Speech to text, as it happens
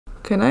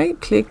Can I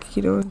click,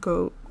 you know, and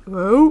go,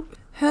 whoa?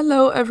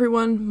 Hello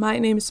everyone, my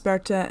name is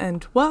Bertha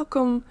and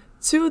welcome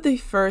to the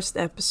first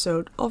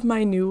episode of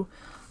my new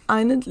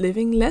Island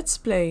Living Let's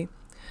Play.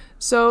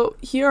 So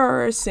here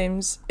are our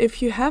Sims.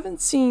 If you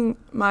haven't seen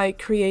my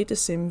Create a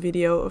Sim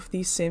video of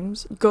these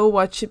Sims, go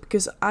watch it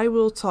because I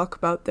will talk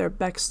about their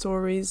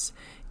backstories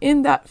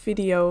in that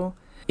video.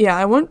 Yeah,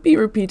 I won't be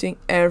repeating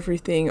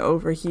everything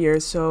over here,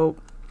 so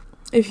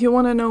if you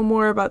want to know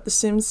more about the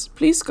Sims,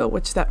 please go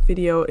watch that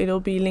video. It'll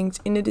be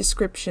linked in the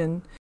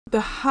description.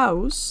 The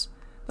house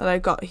that I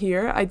got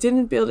here, I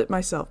didn't build it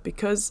myself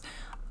because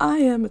I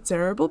am a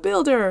terrible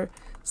builder.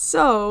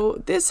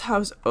 So this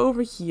house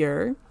over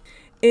here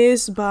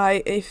is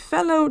by a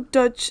fellow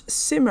Dutch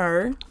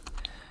simmer,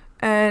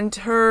 and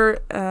her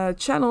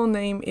channel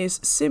name is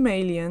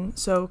Simalien,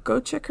 so go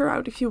check her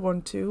out if you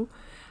want to.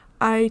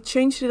 I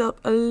changed it up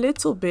a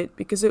little bit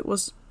because it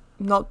was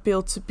not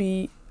built to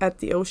be at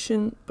the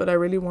ocean, but I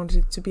really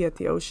wanted it to be at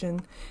the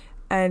ocean,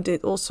 and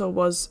it also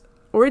was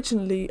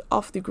originally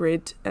off the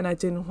grid and I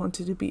didn't want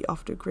it to be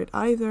off the grid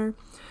either.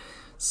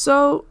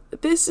 So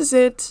this is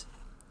it.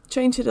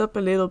 Change it up a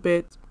little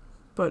bit,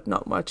 but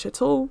not much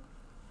at all.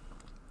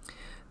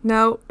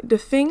 Now the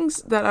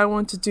things that I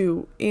want to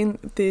do in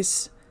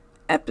this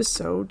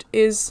episode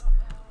is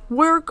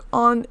work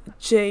on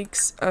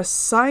Jake's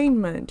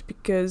assignment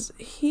because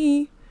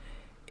he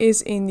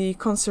is in the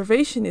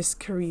conservationist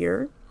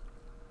career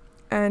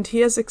and he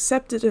has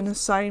accepted an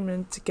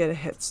assignment to get a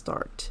head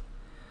start.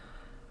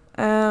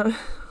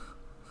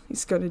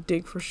 He's gonna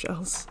dig for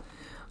shells.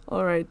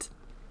 Alright.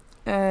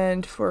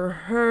 And for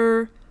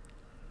her,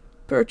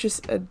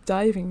 purchase a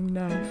diving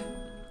knife.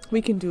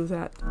 We can do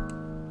that.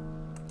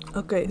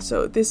 Okay,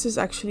 so this is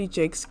actually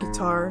Jake's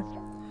guitar.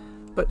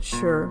 But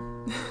sure,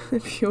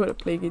 if you want to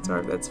play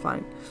guitar, that's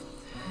fine.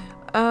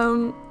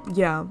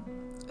 Yeah.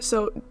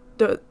 So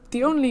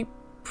the only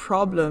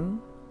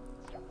problem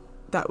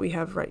that we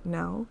have right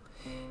now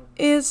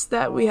is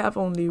that we have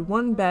only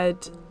one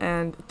bed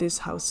and this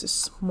house is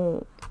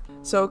small.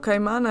 So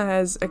Kaimana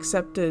has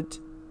accepted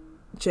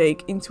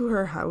Jake into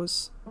her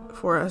house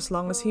for as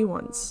long as he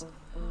wants,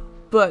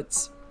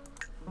 but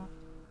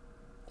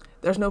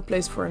there's no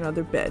place for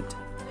another bed.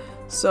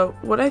 So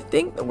what I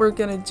think that we're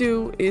gonna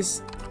do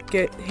is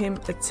get him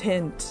a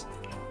tent.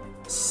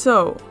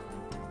 So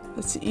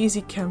that's the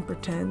easy camper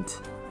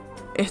tent.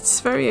 It's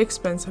very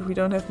expensive, we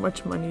don't have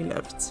much money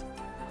left.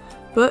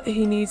 But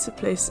he needs a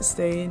place to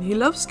stay in. He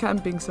loves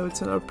camping, so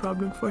it's no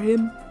problem for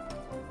him.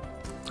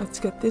 Let's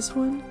get this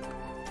one.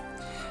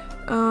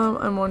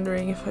 I'm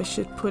wondering if I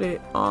should put it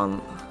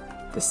on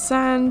the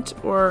sand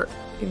or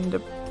in the...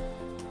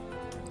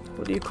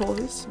 what do you call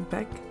this?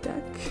 Back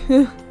deck?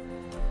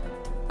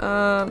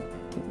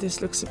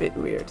 This looks a bit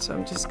weird, so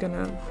I'm just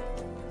gonna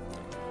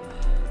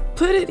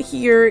put it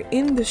here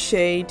in the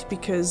shade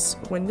because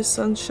when the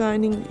sun's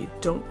shining, you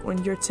don't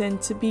want your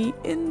tent to be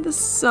in the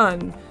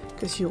sun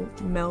because you'll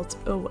melt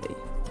away.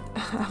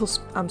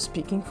 I'm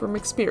speaking from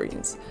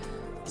experience.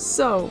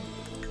 So,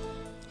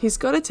 he's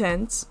got a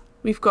tent.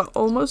 We've got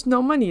almost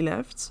no money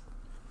left.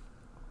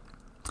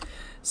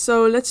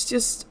 So let's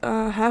just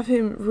have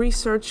him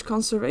research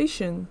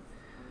conservation,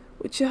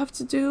 which you have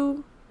to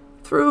do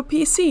through a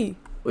PC,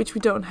 which we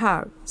don't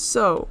have.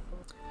 So,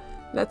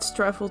 let's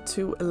travel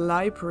to a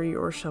library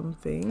or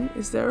something.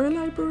 Is there a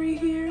library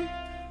here?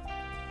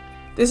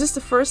 This is the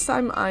first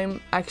time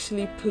I'm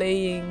actually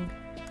playing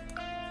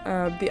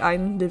the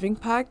Island Living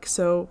pack,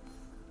 so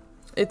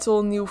it's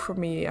all new for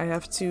me. I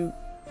have to,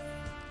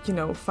 you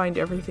know, find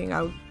everything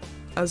out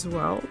as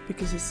well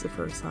because it's the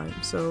first time.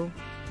 So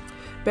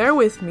bear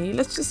with me.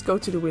 Let's just go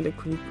to the Willow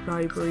Creek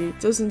Library. It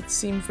doesn't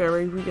seem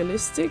very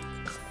realistic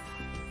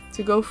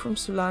to go from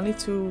Sulani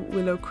to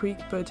Willow Creek,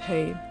 but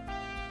hey,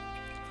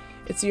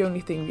 it's the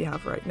only thing we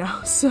have right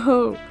now.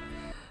 So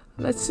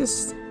let's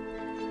just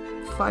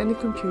find a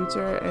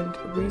computer and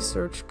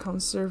research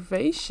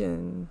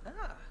conservation.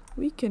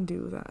 We can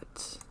do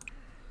that.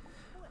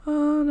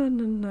 Oh,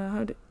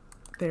 no.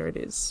 There it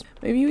is.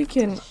 Maybe we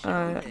can,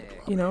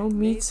 you know,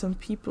 meet some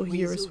people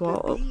here as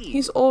well. Oh,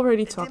 he's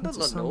already talking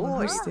to someone.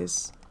 Who's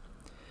this?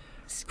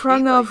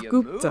 Pranav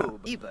Gupta.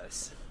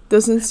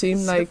 Doesn't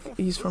seem like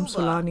he's from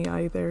Sulani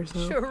either,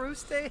 so...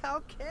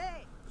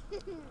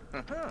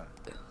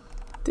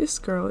 This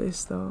girl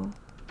is, though.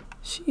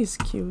 She is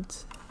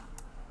cute.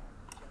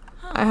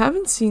 I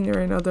haven't seen her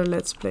in other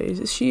Let's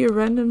Plays. Is she a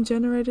random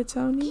generated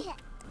townie?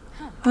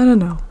 I don't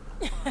know.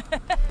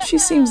 She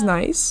seems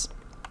nice.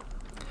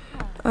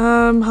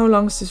 How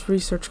long is this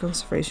research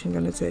conservation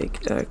gonna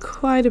take?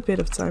 Quite a bit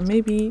of time.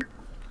 Maybe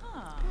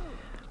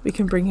we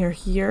can bring her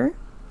here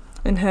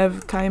and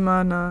have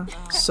Kaimana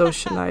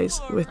socialize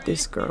with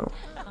this girl.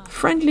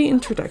 Friendly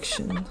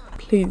introduction.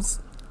 Please,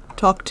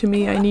 talk to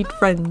me. I need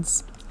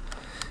friends.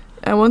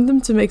 I want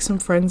them to make some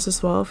friends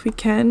as well if we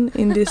can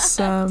in this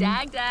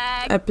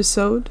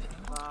episode.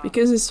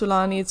 Because in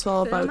Sulani it's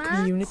all about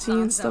community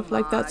and stuff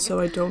like that, so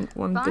I don't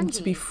want them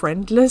to be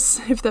friendless,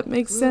 if that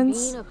makes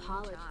sense.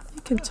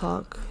 You can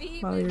talk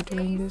while you're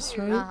doing this,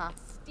 right?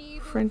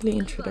 Friendly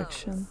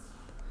introduction.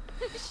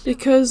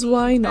 Because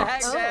why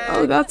not?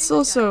 Oh, that's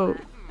also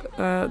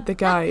the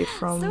guy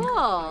from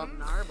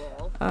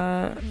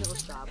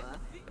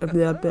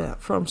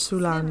from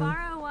Sulani.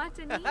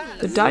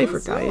 The diver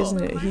guy,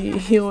 isn't it?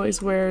 He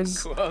always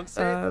wears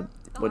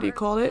what do you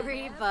call it?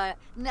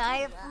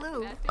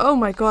 Oh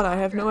my god, I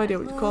have no idea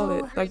what you call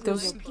it. Like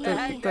those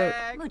the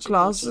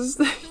glasses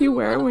that you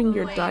wear when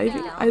you're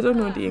diving. I don't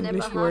know the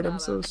English word. I'm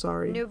so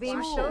sorry. But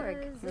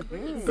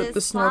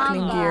the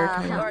snorkeling gear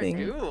kind of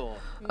thing.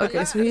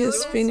 Okay, so he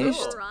has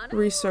finished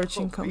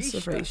researching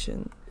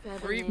conservation.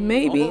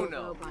 Maybe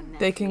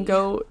they can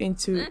go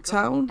into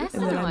town,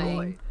 and then I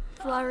mean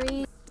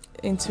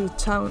into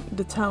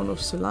the town of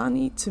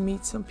Sulani to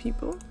meet some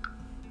people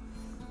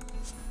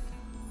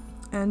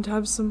and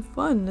have some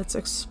fun. Let's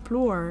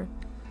explore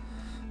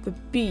the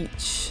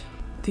beach.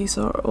 These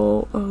are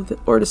all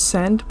or the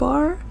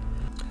sandbar.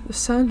 The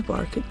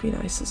sandbar could be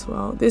nice as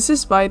well. This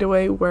is, by the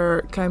way,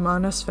 where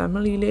Kaimana's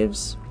family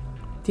lives.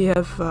 They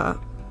have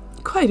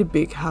quite a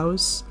big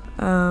house.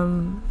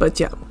 But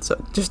yeah, so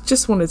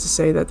just wanted to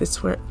say that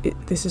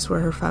this is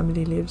where her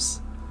family lives.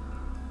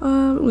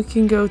 We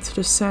can go to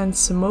the San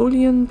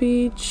Simoleon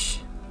beach.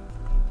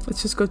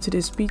 Let's just go to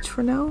this beach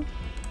for now.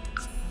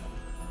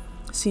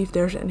 See if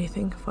there's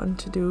anything fun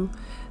to do.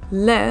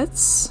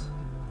 Let's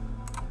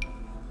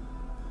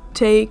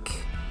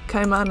take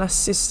Kaimana's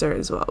sister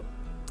as well,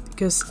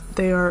 because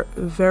they are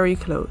very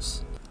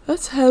close.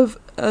 Let's have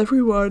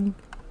everyone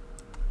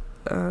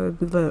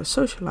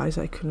socialize.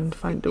 I couldn't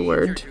find the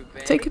word.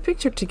 Take a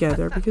picture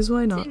together, because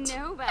why not?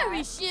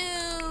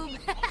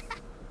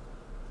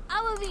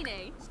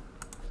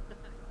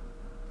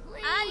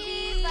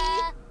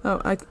 Oh,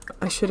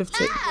 I should have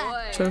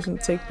chosen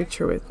to take a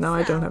picture with. Now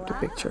I don't have the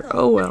picture.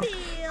 Oh well.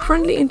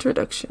 Friendly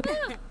introduction.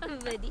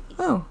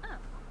 Oh,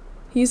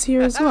 he's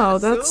here as well.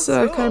 That's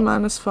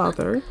Kaimana's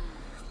father.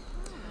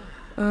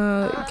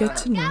 Get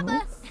to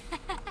know.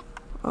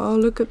 Oh,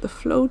 look at the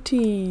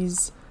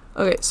floaties.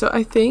 Okay, so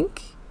I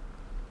think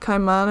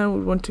Kaimana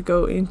would want to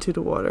go into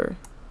the water.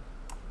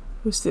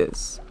 Who's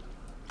this?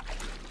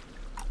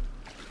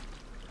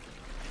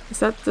 Is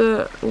that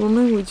the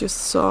woman we just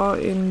saw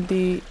in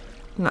the...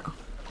 No.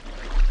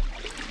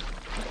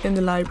 In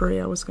the library,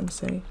 I was gonna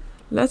say.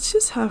 Let's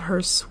just have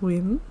her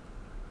swim.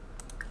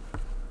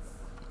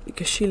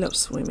 Because she loves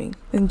swimming.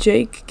 And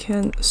Jake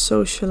can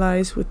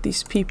socialize with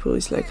these people.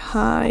 He's like,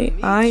 hi,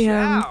 I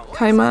am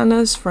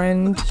Kaimana's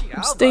friend.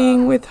 I'm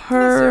staying with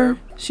her.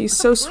 She's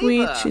so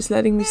sweet. She's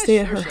letting me stay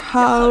at her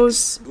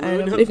house.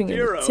 And I'm living in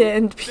a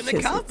tent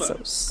because it's so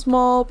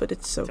small, but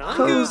it's so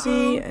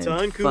cozy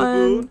and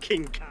fun.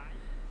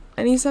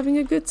 And he's having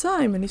a good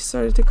time, and he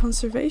started a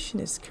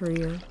conservationist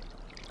career.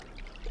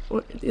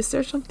 Is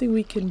there something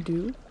we can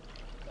do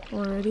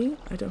already?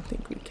 I don't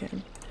think we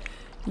can.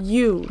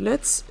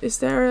 Is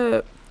there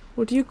a,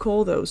 what do you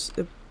call those?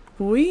 A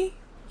buoy?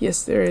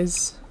 Yes, there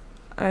is.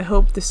 I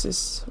hope this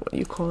is what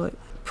you call it.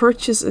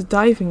 Purchase a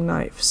diving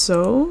knife.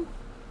 So,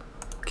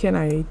 can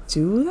I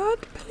do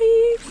that,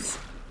 please?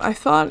 I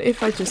thought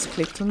if I just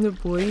clicked on the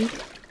buoy,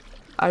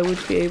 I would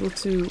be able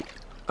to...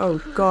 Oh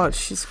god,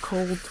 she's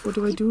cold. What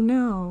do I do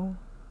now?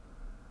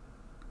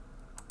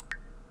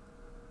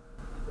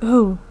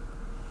 Oh,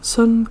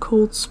 sun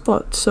cold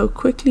spot. So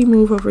quickly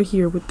move over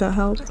here. Would that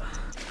help?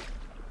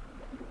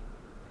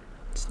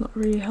 It's not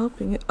really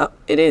helping it. Oh,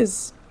 it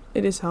is.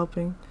 It is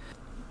helping.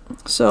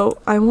 So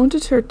I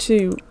wanted her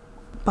to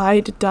buy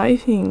the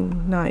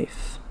diving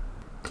knife.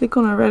 Click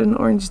on a red and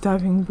orange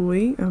diving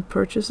buoy and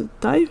purchase a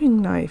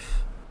diving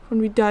knife from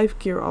the dive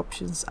gear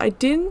options. I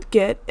didn't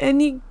get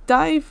any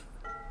dive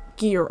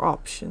gear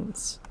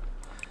options.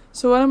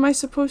 So what am I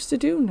supposed to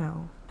do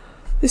now?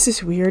 This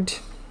is weird.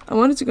 I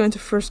wanted to go into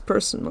first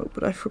person mode,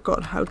 but I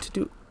forgot how to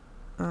do...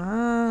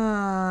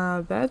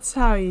 Ah, that's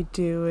how you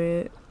do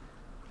it.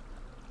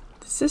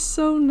 This is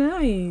so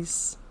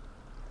nice.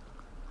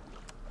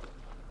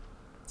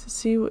 To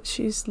see what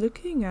she's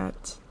looking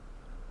at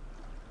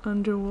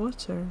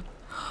underwater.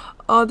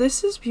 Oh,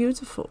 this is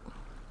beautiful.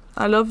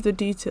 I love the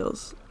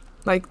details.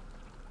 Like,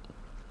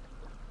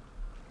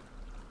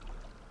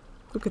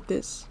 look at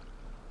this.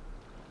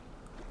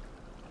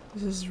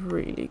 This is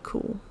really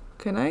cool.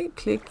 Can I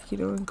click,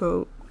 and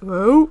go,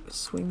 whoa,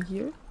 swim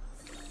here?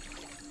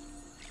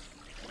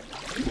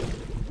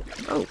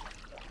 Oh.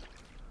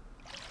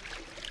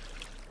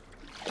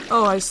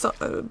 Oh, I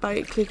stopped,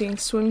 by clicking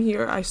swim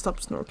here, I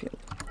stopped snorkeling.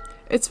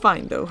 It's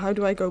fine though. How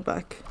do I go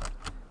back?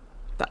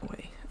 That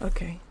way.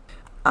 Okay.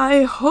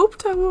 I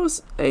hoped I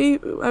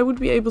would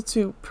be able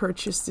to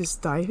purchase this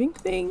diving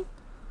thing,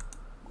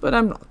 but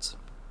I'm not.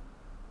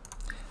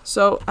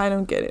 So I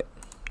don't get it.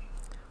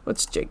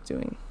 What's Jake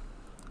doing?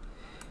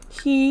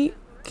 He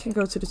can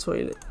go to the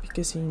toilet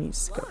because he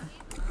needs to go.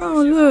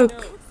 Oh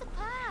look!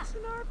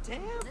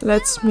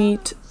 Let's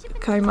meet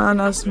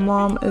Kaimana's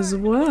mom as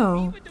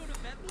well.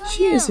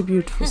 She is a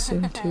beautiful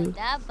sim too.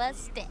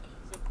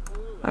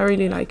 I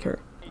really like her.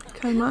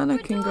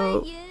 Kaimana can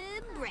go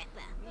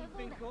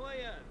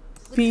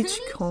beach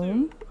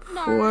comb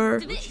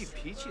for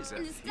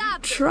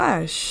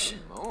trash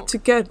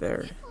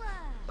together.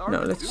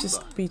 No, let's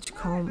just beach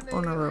calm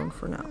on our own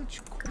for now.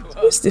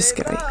 Who's this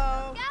guy?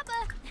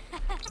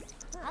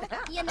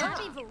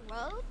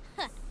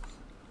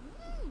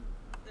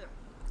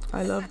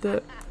 I love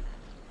the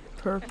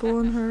purple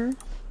on her.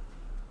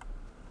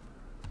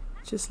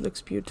 Just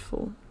looks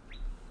beautiful.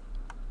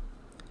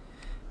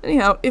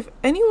 Anyhow, if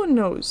anyone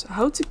knows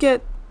how to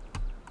get,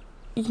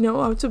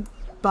 how to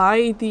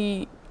buy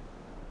the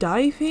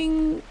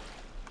diving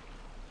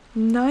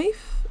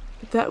knife,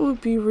 that would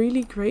be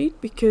really great,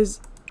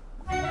 because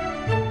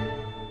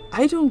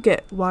I don't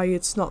get why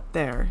it's not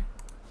there.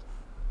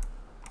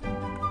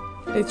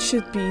 It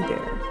should be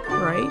there,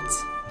 right?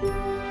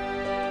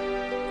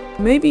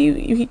 Maybe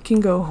we can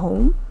go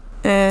home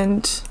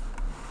and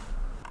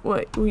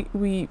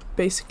we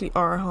basically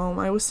are home.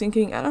 I was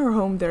thinking at our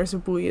home there's a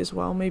buoy as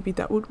well. Maybe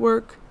that would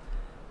work,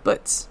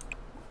 but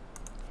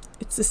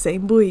it's the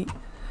same buoy.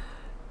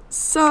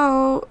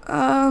 So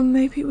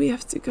maybe we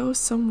have to go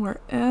somewhere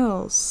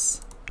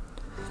else.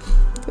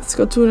 Let's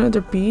go to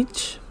another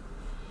beach.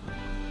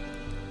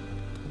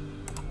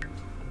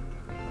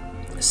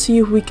 See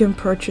if we can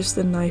purchase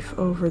the knife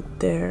over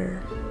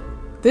there.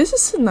 This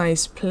is a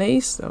nice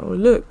place though.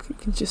 Look, you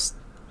can just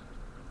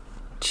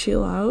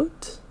chill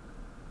out.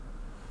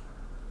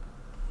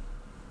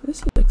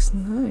 This looks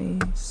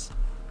nice.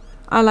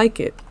 I like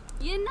it.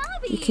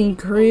 You can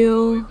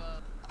grill.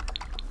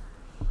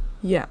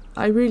 Yeah,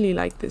 I really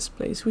like this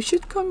place. We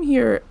should come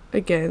here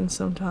again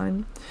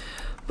sometime.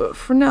 But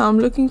for now, I'm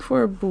looking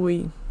for a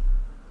buoy.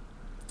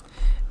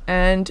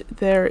 And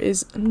there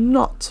is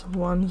not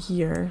one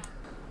here.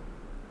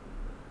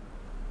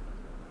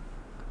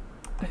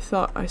 I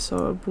thought I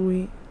saw a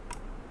buoy.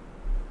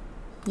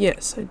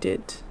 Yes, I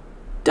did.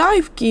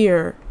 Dive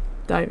gear!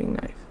 Diving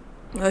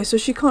knife. So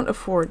she can't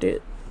afford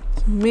it.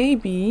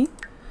 Maybe,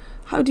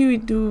 how do we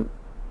do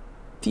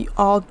the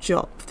odd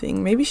job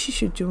thing? Maybe she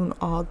should do an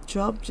odd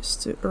job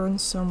just to earn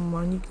some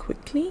money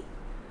quickly.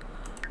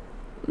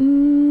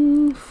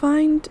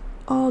 Find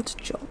odd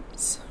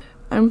jobs.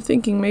 I'm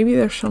thinking maybe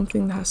there's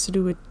something that has to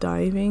do with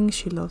diving.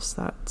 She loves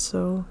that.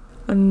 So,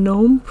 a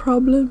gnome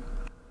problem?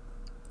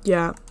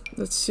 Yeah,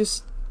 let's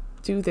just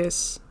do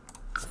this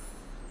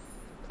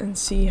and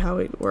see how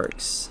it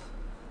works.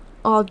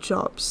 Odd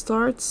job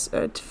starts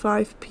at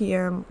 5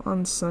 p.m.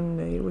 on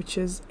Sunday, which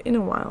is in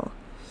a while.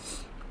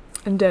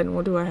 And then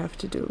what do I have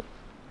to do?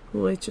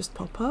 Will it just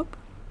pop up?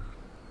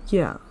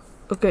 Yeah.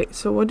 Okay,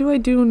 so what do I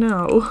do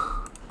now?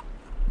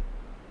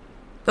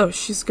 Oh,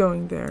 she's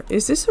going there.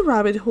 Is this a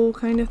rabbit hole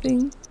kind of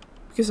thing?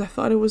 Because I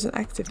thought it was an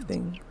active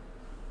thing.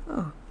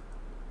 Oh.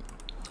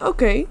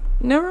 Okay,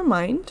 never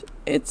mind.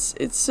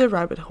 It's a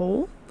rabbit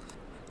hole.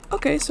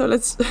 Okay, so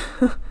let's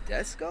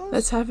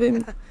let's have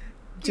him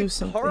do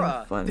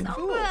something fun.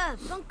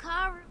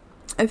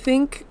 I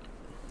think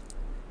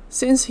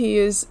since he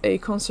is a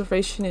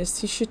conservationist,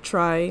 he should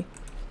try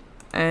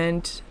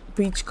and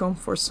beachcomb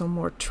for some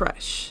more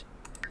trash.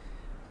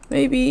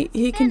 Maybe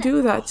he can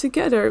do that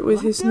together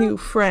with his new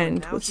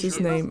friend. What's his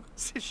name?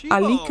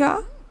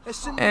 Alika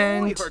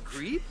and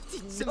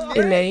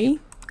Elay,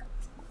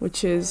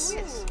 which is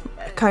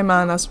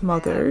Kaimana's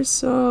mother.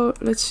 So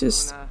let's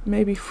just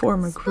maybe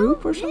form a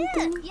group or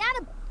something.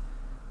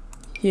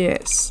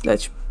 Yes,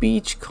 let's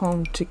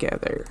beachcomb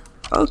together.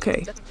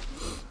 Okay.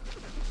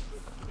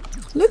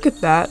 Look at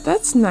that.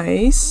 That's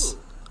nice.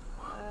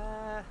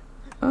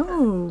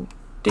 Oh,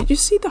 did you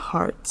see the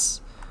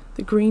hearts?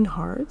 The green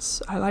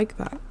hearts? I like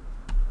that.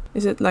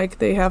 Is it like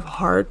they have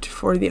heart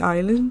for the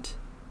island?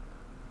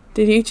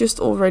 Did he just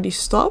already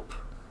stop?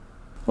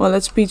 Well,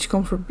 let's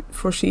beachcomb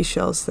for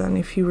seashells then,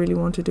 if you really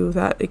want to do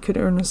that. It could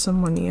earn us some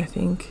money, I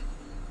think.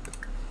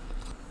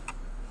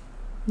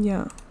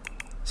 Yeah.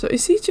 So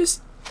is he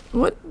just...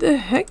 What the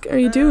heck are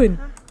you doing?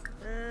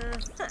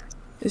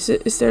 Is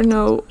there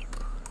no...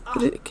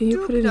 Can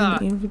you put it in the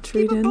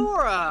inventory then?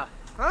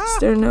 Is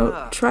there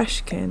no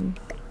trash can?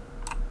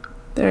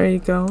 There you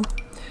go.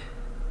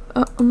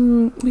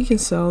 We can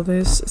sell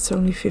this. It's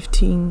only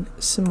 15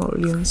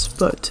 simoleons,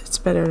 but it's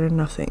better than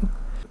nothing.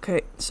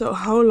 Okay, so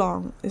how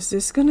long is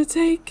this gonna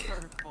take?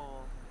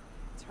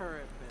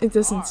 It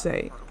doesn't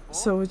say.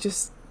 So we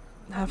just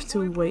have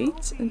to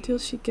wait until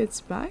she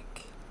gets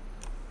back.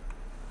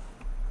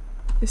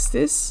 Is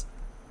this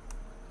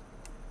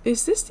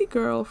the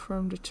girl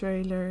from the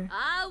trailer?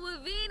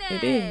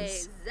 It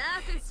is.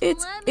 It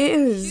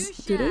is.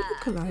 Do they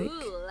look alike?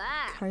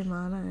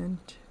 Kaimana and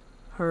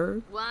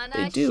her?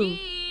 They do.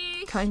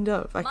 Kind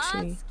of,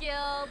 actually.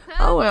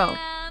 Oh well.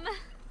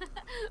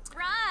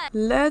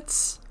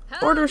 Let's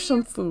order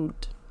some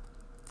food.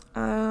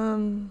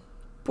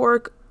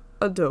 Pork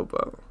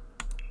adobo.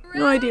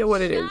 No idea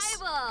what it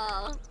is.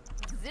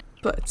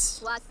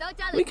 But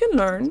we can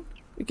learn,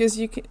 because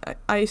you can.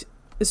 I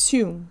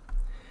assume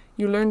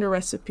you learn the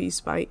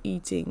recipes by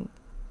eating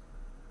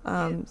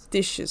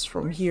dishes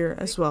from here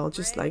as well,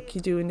 just like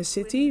you do in the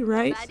city,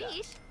 right?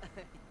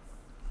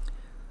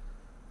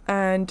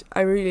 And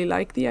I really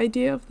like the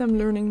idea of them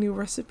learning new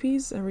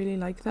recipes. I really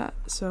like that.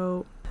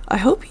 So I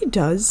hope he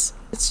does.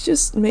 Let's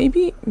just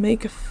maybe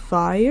make a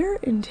fire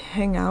and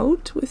hang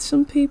out with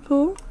some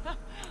people.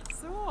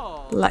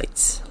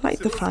 Light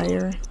the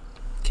fire.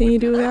 Can you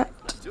do that?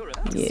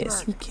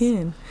 Yes, he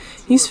can.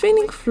 He's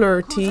feeling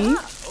flirty.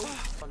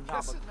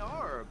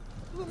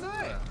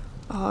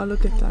 Oh,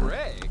 look at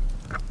that.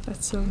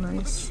 That's so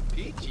nice.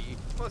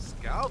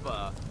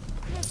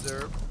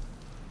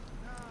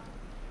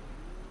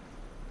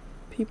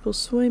 People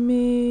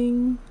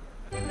swimming.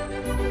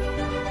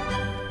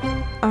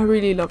 I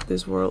really love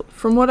this world.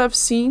 From what I've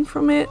seen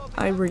from it,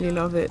 I really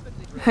love it.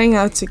 Hang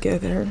out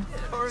together.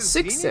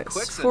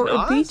 Success. For a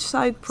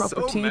beachside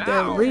property,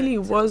 there really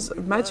was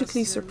a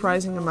magically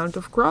surprising amount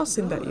of grass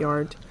in that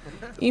yard.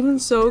 Even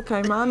so,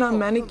 Kaimana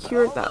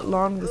manicured that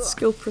lawn with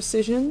skilled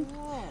precision,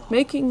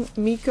 making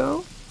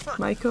Miko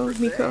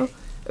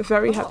a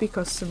very happy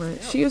customer.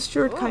 She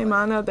assured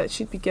Kaimana that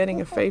she'd be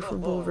getting a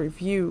favorable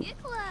review.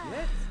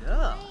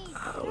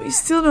 We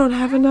still don't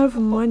have enough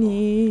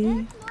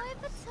money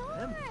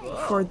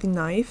for the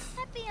knife.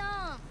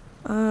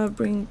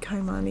 Bring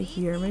Kaimana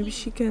here. Maybe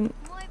she can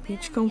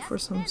beachcomb for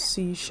some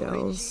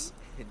seashells.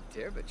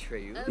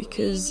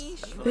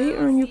 Because they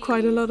earn you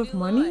quite a lot of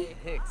money,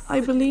 I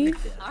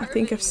believe. I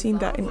think I've seen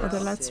that in other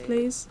Let's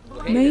Plays.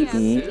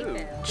 Maybe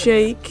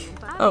Jake...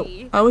 Oh,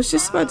 I was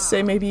just about to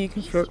say maybe you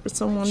can flirt with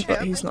someone,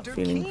 but he's not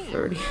feeling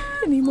flirty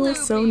anymore,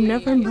 so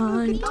never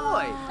mind.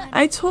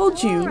 I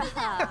told you!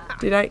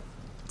 Did I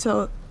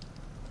tell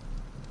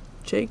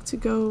Jake to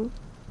go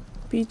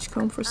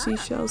beachcomb for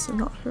seashells and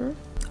not her?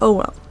 Oh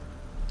well.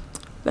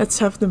 Let's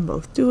have them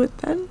both do it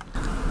then.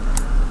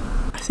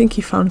 I think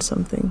he found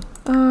something.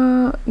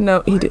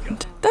 No, he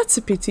didn't. That's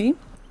a pity.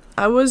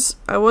 I was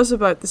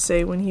about to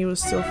say when he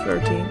was still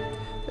flirting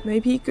that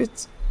maybe he could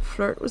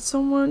flirt with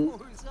someone,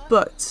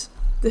 but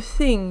the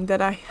thing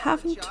that I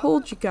haven't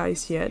told you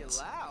guys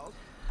yet,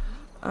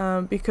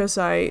 because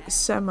I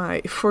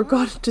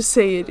forgot to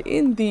say it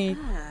in the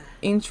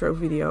intro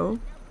video,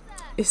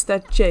 is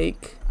that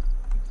Jake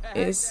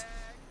is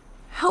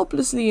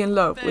helplessly in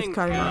love with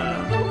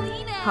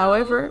Kaimana.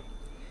 However,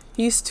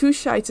 he's too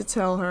shy to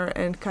tell her,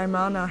 and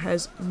Kaimana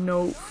has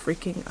no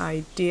freaking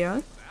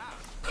idea.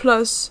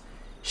 Plus,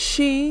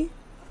 she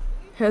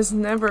has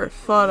never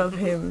thought of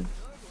him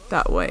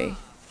that way.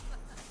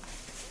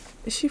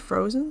 Is she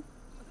frozen?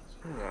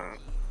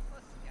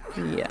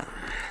 Yeah.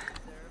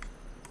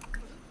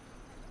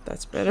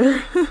 That's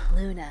better.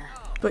 Luna.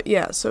 But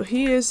yeah, so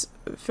he is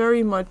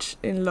very much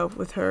in love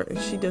with her and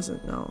she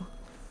doesn't know.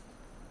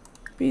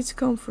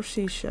 Beachcomb for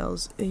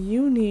seashells.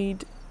 You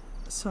need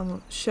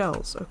some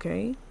shells,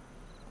 okay?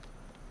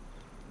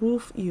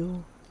 Wolf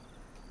eel.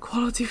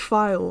 Quality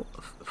foul.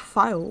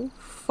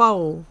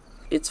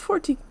 It's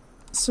 40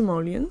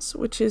 simoleons,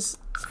 which is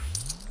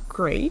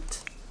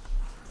great.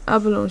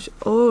 Abalone.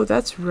 Oh,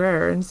 that's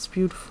rare and it's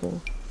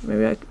beautiful.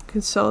 Maybe I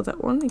can sell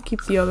that one and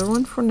keep the other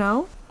one for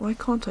now. Why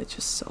can't I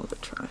just sell the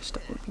trash?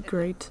 That would be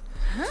great.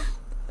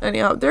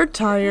 Anyhow, they're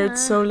tired,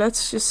 so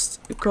let's just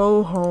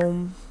go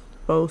home.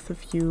 Both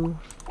of you.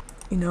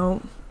 You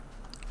know,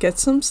 get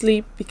some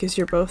sleep because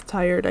you're both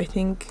tired, I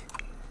think.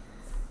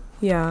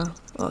 Yeah,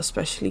 well,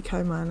 especially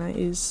Kaimana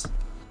is.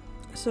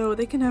 So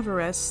they can have a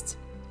rest.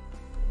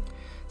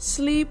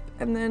 Sleep,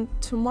 and then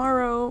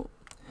tomorrow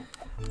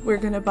we're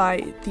gonna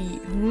buy the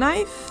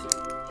knife,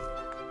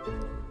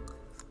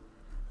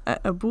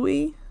 a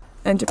buoy,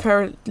 and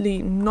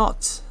apparently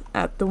not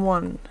at the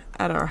one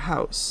at our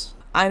house.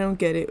 I don't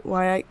get it.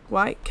 Why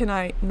can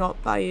I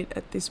not buy it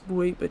at this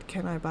buoy, but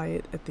can I buy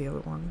it at the other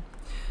one?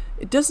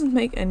 It doesn't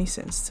make any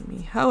sense to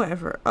me.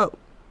 However, oh,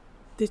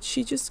 did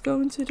she just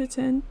go into the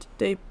tent?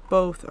 They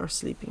both are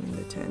sleeping in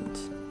the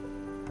tent.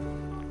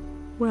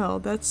 Well,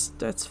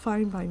 that's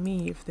fine by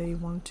me if they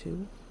want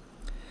to.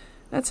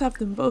 Let's have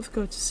them both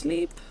go to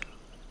sleep.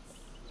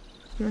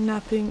 You're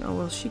napping. Oh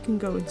well, she can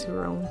go into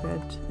her own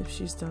bed if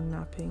she's done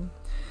napping.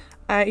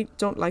 I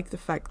don't like the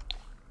fact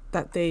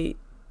that they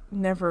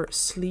never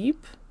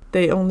sleep.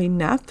 They only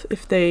nap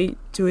if they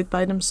do it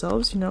by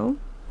themselves, you know.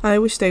 I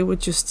wish they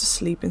would just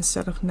sleep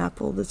instead of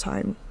nap all the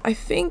time. I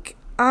think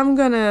I'm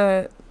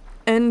gonna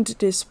end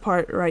this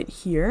part right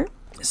here.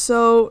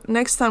 So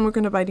next time we're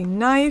gonna buy the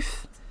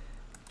knife,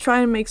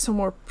 try and make some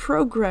more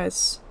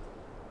progress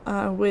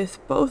with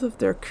both of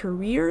their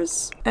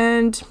careers,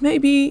 and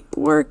maybe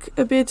work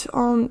a bit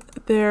on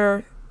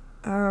their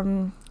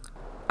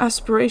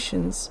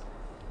aspirations.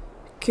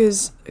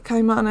 Because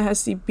Kaimana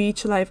has the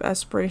beach life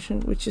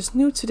aspiration, which is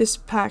new to this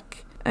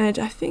pack, and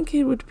I think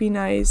it would be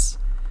nice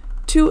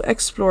to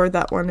explore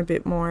that one a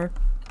bit more.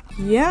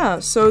 Yeah,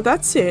 so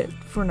that's it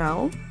for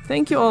now.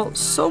 Thank you all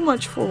so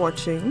much for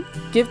watching.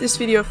 Give this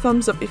video a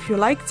thumbs up if you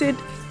liked it,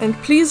 and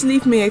please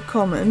leave me a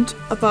comment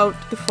about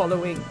the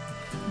following.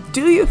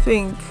 Do you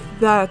think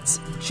that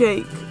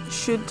Jake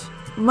should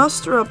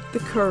muster up the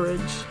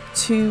courage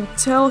to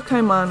tell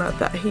Kaimana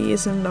that he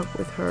is in love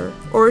with her,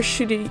 or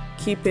should he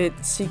keep it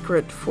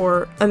secret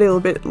for a little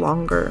bit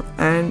longer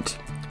and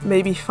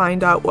maybe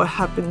find out what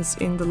happens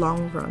in the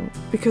long run?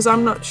 Because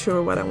I'm not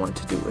sure what I want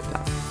to do with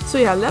that. So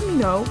yeah, let me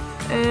know,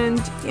 and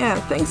yeah,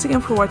 thanks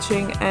again for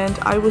watching, and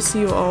I will see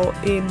you all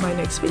in my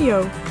next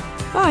video.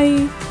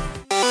 Bye!